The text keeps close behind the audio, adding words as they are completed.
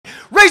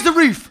Raise the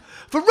roof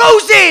for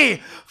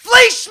Rosie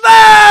Fleeshman!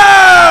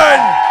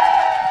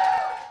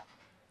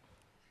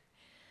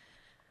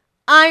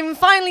 I'm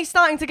finally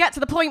starting to get to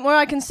the point where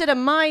I consider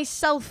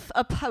myself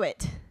a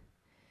poet.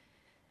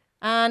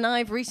 And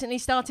I've recently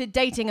started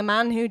dating a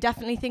man who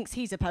definitely thinks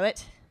he's a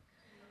poet.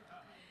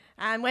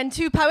 And when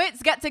two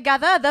poets get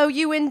together, though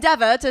you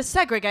endeavour to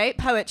segregate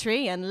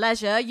poetry and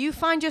leisure, you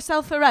find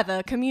yourself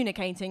forever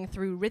communicating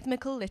through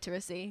rhythmical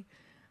literacy.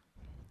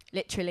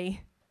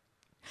 Literally.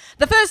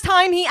 The first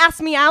time he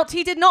asked me out,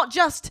 he did not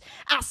just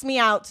ask me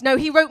out. No,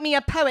 he wrote me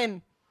a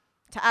poem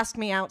to ask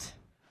me out.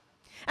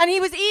 And he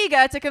was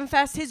eager to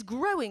confess his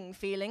growing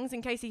feelings,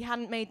 in case he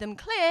hadn't made them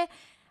clear,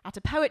 at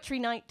a poetry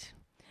night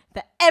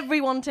for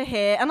everyone to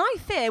hear. And I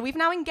fear we've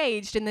now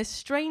engaged in this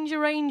strange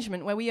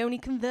arrangement where we only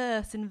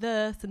converse in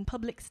verse and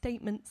public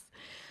statements.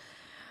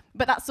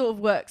 But that sort of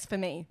works for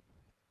me.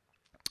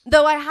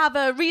 Though I have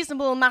a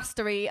reasonable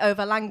mastery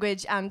over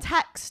language and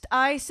text,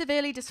 I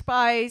severely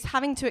despise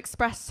having to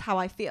express how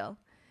I feel.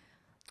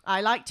 I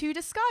like to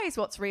disguise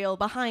what's real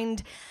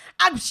behind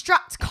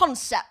abstract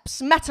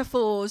concepts,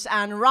 metaphors,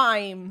 and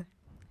rhyme.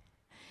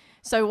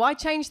 So why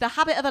change the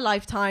habit of a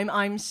lifetime?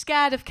 I'm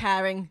scared of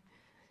caring,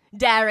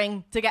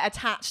 daring to get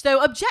attached.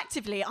 Though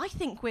objectively, I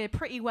think we're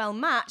pretty well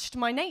matched.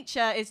 My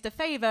nature is to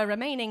favour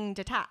remaining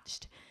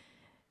detached.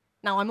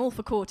 Now, I'm all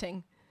for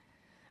courting,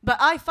 but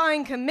I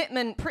find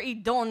commitment pretty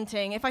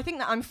daunting. If I think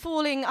that I'm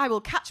falling, I will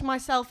catch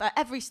myself at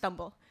every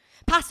stumble.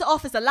 Pass it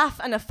off as a laugh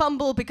and a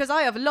fumble because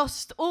I have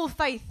lost all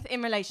faith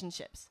in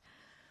relationships.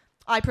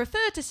 I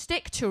prefer to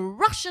stick to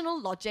rational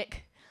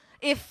logic.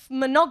 If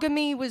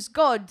monogamy was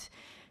God,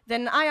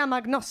 then I am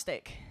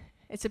agnostic.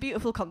 It's a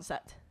beautiful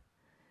concept.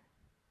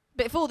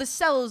 But if all the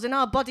cells in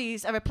our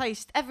bodies are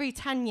replaced every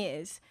 10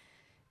 years,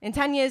 in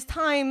 10 years'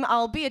 time,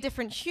 I'll be a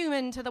different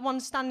human to the one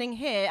standing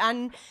here,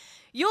 and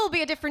you'll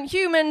be a different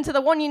human to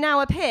the one you now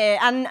appear,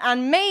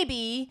 and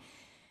maybe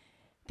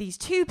these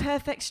two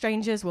perfect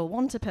strangers will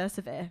want to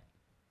persevere.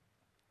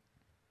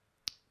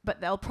 But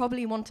they'll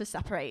probably want to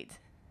separate.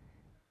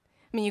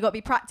 I mean, you've got to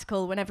be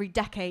practical when every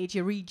decade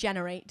you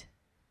regenerate.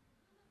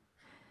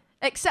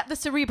 Except the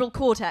cerebral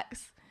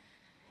cortex.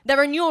 There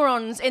are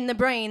neurons in the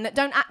brain that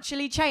don't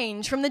actually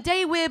change. From the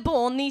day we're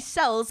born, these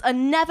cells are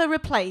never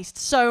replaced.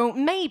 So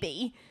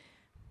maybe,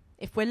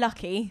 if we're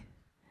lucky,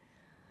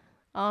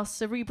 our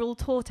cerebral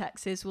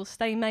cortexes will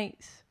stay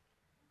mates.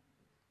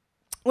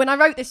 When I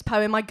wrote this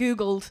poem, I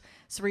Googled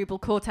cerebral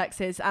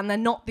cortexes, and they're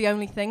not the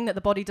only thing that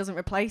the body doesn't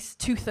replace.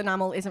 Tooth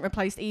enamel isn't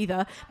replaced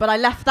either, but I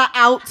left that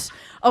out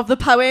of the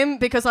poem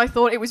because I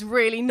thought it was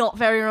really not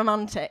very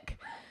romantic.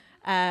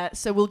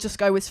 So we'll just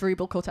go with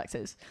cerebral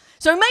cortexes.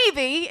 So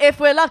maybe, if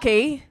we're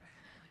lucky,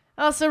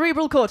 our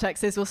cerebral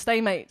cortexes will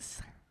stay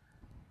mates.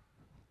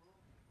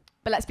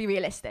 But let's be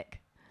realistic.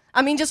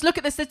 I mean, just look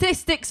at the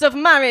statistics of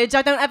marriage.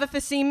 I don't ever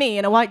foresee me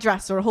in a white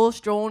dress or a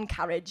horse-drawn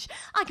carriage.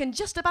 I can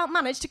just about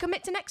manage to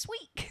commit to next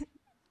week.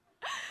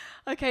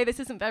 Okay,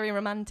 this isn't very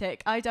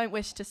romantic. I don't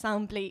wish to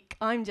sound bleak.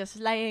 I'm just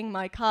laying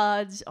my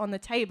cards on the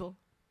table.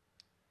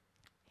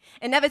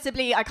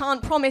 Inevitably, I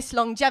can't promise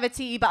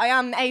longevity, but I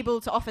am able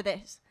to offer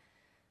this.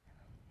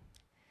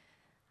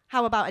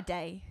 How about a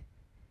day?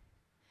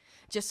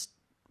 Just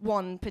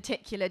one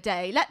particular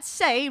day. Let's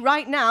say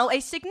right now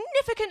a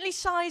significantly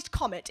sized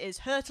comet is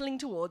hurtling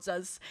towards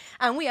us,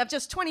 and we have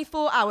just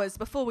 24 hours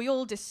before we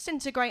all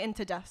disintegrate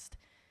into dust.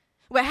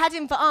 We're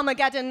heading for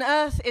Armageddon.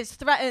 Earth is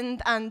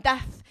threatened and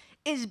death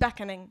is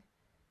beckoning.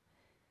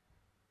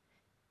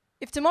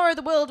 If tomorrow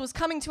the world was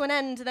coming to an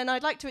end, then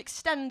I'd like to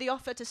extend the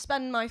offer to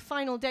spend my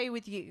final day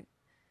with you.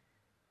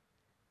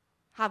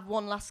 Have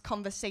one last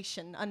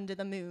conversation under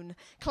the moon,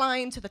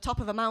 climb to the top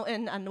of a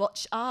mountain and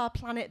watch our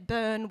planet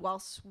burn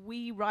whilst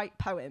we write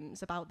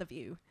poems about the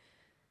view.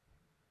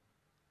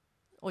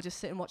 Or just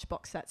sit and watch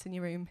box sets in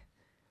your room.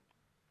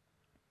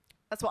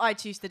 That's what I'd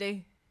choose to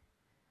do.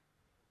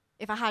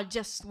 If I had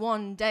just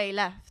one day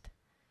left,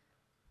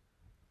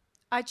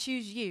 I'd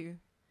choose you.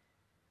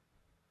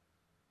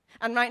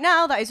 And right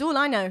now, that is all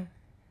I know.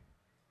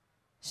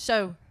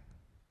 So,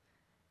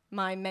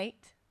 my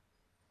mate,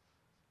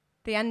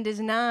 the end is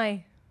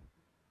nigh.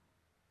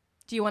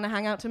 Do you want to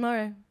hang out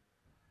tomorrow?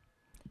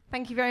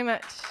 Thank you very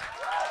much.